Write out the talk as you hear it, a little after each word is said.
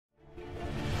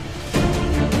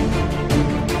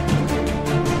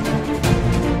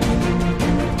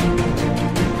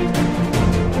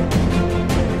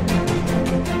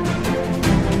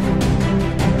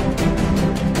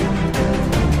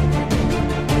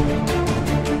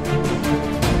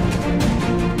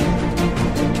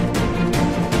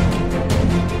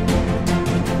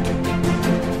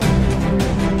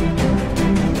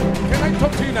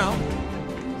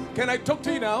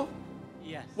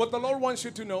What the Lord wants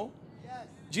you to know,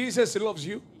 Jesus loves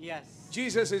you. Yes.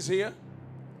 Jesus is here.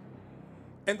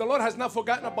 And the Lord has not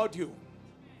forgotten about you.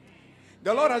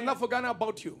 The Lord has not forgotten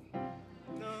about you.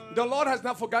 The Lord has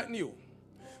not forgotten you.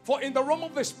 For in the realm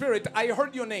of the Spirit, I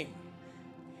heard your name.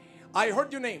 I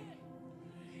heard your name.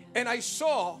 And I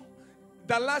saw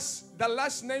the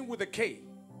last name with a K.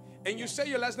 And you say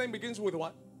your last name begins with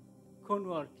what?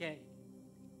 Kunwar, K.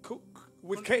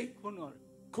 With K? Kunwar.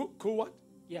 What?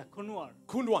 Yeah, Kunwar.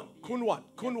 Kunwan. Kunwan.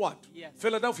 Kunwan. Yes.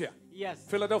 Philadelphia. Yes.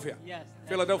 Philadelphia. Yes.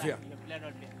 Philadelphia.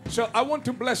 Philadelphia. So I want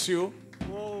to bless you.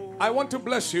 Oh, I want to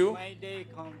bless you. my day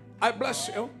come. I bless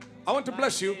you. I want to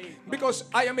bless you because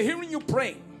I am hearing you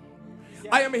praying.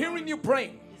 I am hearing you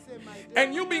praying.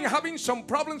 And you've been having some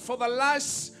problems for the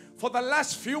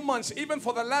last few months, even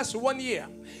for the last 1 year.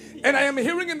 And I am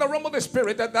hearing in the realm of the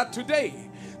Spirit that today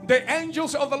the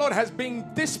angels of the Lord has been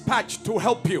dispatched to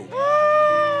help you.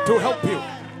 To help you.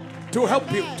 To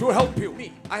help you. To help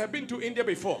you. I have been to India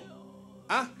before.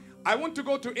 I want to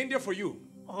go to India for you.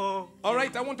 Oh. All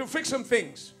right, I want to fix some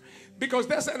things. Because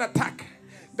there's an attack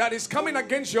that is coming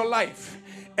against your life.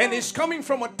 And it's coming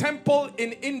from a temple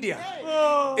in India.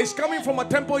 It's coming from a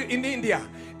temple in India.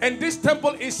 And this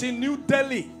temple is in New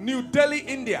Delhi. New Delhi,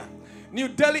 India. New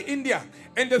Delhi, India.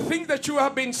 And the thing that you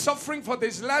have been suffering for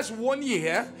this last 1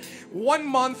 year, 1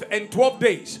 month and 12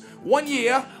 days. 1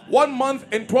 year, 1 month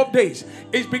and 12 days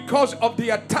is because of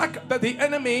the attack that the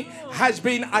enemy has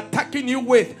been attacking you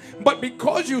with. But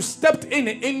because you stepped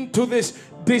into this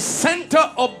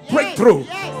center of breakthrough,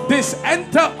 this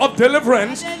center of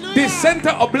deliverance, this center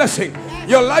of blessing,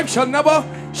 your life shall never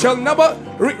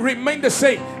remain the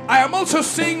same. I am also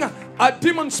seeing a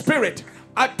demon spirit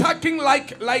attacking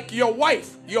like your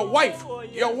wife. Where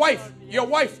is your wife?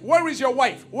 Where is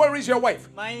your wife?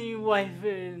 My wife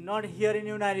is not here in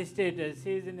United States.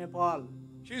 She's in Nepal.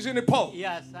 She's in Nepal.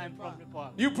 Yes, I'm from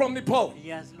Nepal. You from Nepal?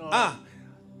 Yes, Lord.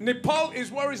 Nepal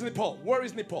is, where is Nepal? Where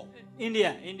is Nepal?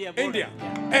 India. Border. India.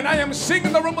 Yeah. And I am seeing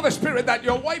in the realm of the Spirit that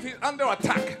your wife is under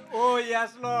attack. Oh,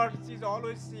 yes, Lord. She's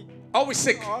always sick. Always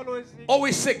sick. Always sick.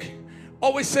 Always sick.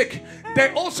 Always sick.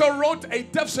 They also wrote a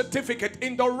death certificate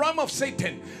in the realm of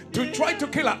Satan to try to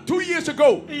kill her. 2 years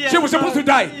ago, she was supposed to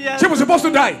die. She was supposed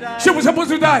to die. She was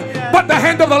supposed to die. But the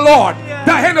hand of the Lord,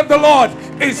 the hand of the Lord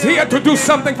is here to do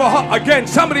something for her again.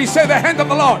 Somebody say the hand of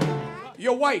the Lord.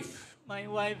 Your wife. My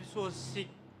wife was sick.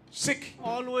 Sick.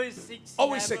 Always sick. She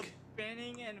Always have sick. a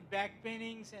paining and back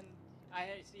painings, and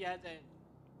she has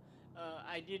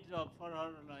I did for her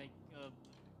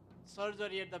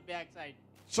surgery at the backside.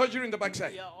 Surgery in the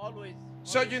backside. Yeah, always.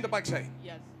 Surgery in the backside.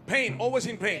 Yes. Pain, always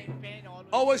in pain. Pain always.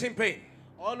 Always in pain.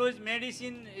 Always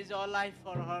medicine is all life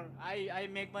for her. I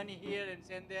make money here and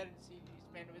send there, and she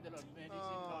spend with a lot of medicine.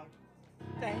 Lord.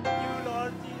 Thank you,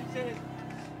 Lord Jesus,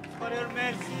 for your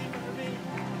mercy to me.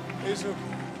 It's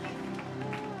okay.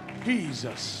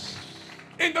 Jesus.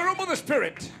 In the realm of the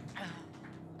Spirit,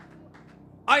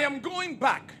 I am going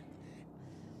back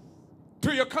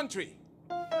to your country.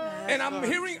 And I'm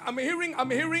hearing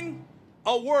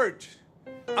a word.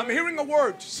 I'm hearing a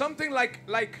word. Something like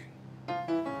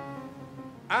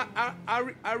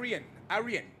Aryan.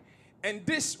 And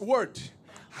this word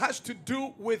has to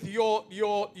do with your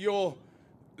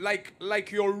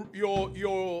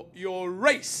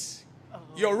race.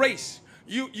 Your race.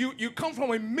 You come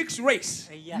from a mixed race.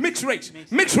 Yes. Mixed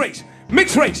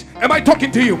race. Am I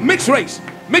talking to you? Mixed race.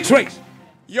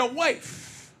 Your wife.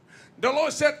 The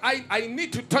Lord said, I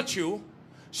need to touch you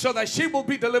so that she will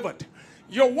be delivered.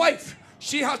 Your wife,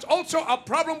 she has also a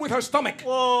problem with her stomach.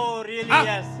 Oh, really?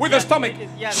 Yes. With yes, her stomach.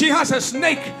 Yes. She has a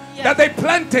snake that they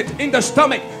planted in the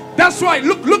stomach. That's why,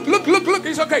 look,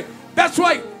 it's okay. That's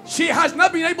why she has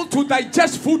not been able to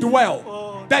digest food well.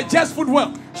 Oh.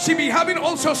 She be having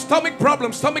also stomach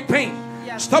problems, stomach pain.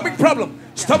 Yes. Stomach problem,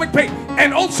 stomach pain.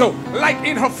 And also, like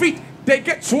in her feet, they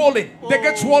get swollen.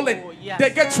 Yes.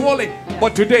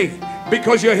 But today,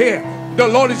 because you're here, the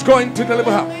Lord is going to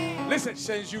deliver her. Listen,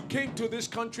 since you came to this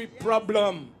country,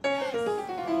 problem.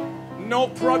 No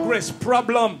progress,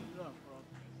 problem.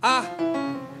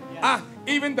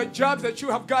 Even the jobs that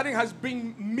you have gotten has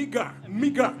been meager.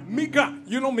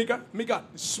 You know meager?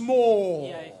 Small.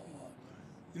 Yeah,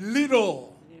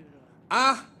 Little.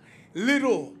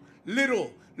 Little.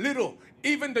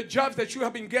 Even the jobs that you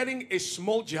have been getting is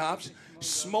small jobs.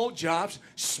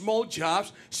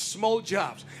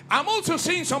 I'm also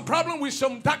seeing some problem with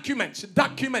some documents.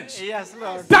 Yes,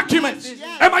 Lord. Documents.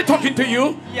 Am I talking to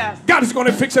you? Yes. God is going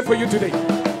to fix it for you today.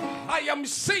 I am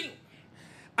seeing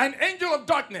an angel of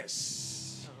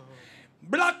darkness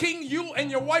blocking you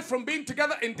and your wife from being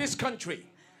together in this country.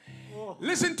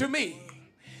 Listen to me.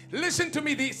 Listen to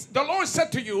me. The Lord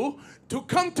said to you to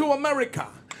come to America,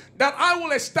 that I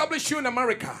will establish you in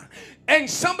America. And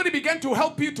somebody began to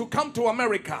help you to come to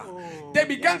America. They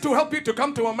began to help you to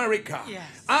come to America.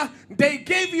 They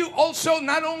gave you also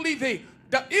not only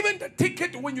even the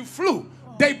ticket when you flew.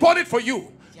 They bought it for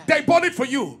you. They bought it for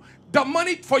you. The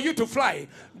money for you to fly,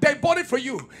 they bought it for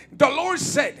you. The Lord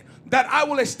said that I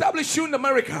will establish you in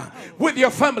America with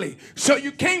your family. So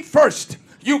you came first.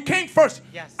 You came first.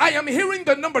 Yes. I am hearing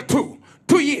the number 2.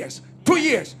 2 years. 2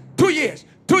 years. 2 years.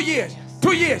 2 years.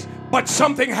 2 years. But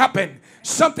something happened.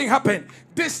 Something happened.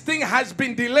 This thing has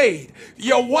been delayed.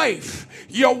 Your wife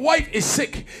is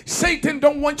sick. Satan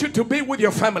don't want you to be with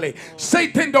your family.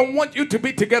 Satan don't want you to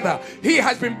be together. He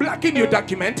has been blocking your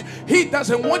document. He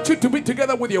doesn't want you to be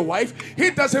together with your wife. He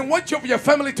doesn't want your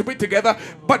family to be together.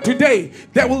 But today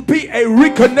there will be a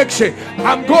reconnection.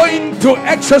 I'm going to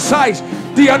exercise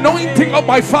the anointing of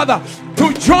my Father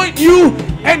to join you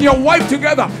and your wife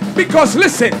together. Because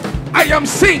listen, I am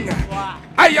seeing.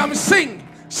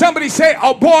 Somebody say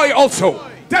a boy also.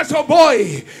 There's a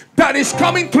boy that is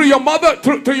coming through your mother,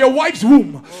 through your wife's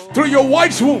womb, through your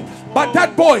wife's womb. But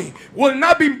that boy will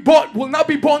not be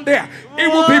born there. It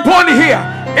will be born here.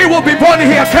 It will be born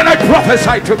here. Can I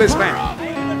prophesy to this man?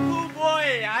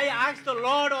 Boy, I ask the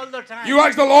Lord all the time. You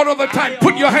ask the Lord all the time.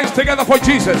 Put your hands together for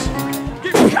Jesus.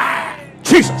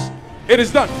 Jesus. It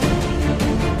is done.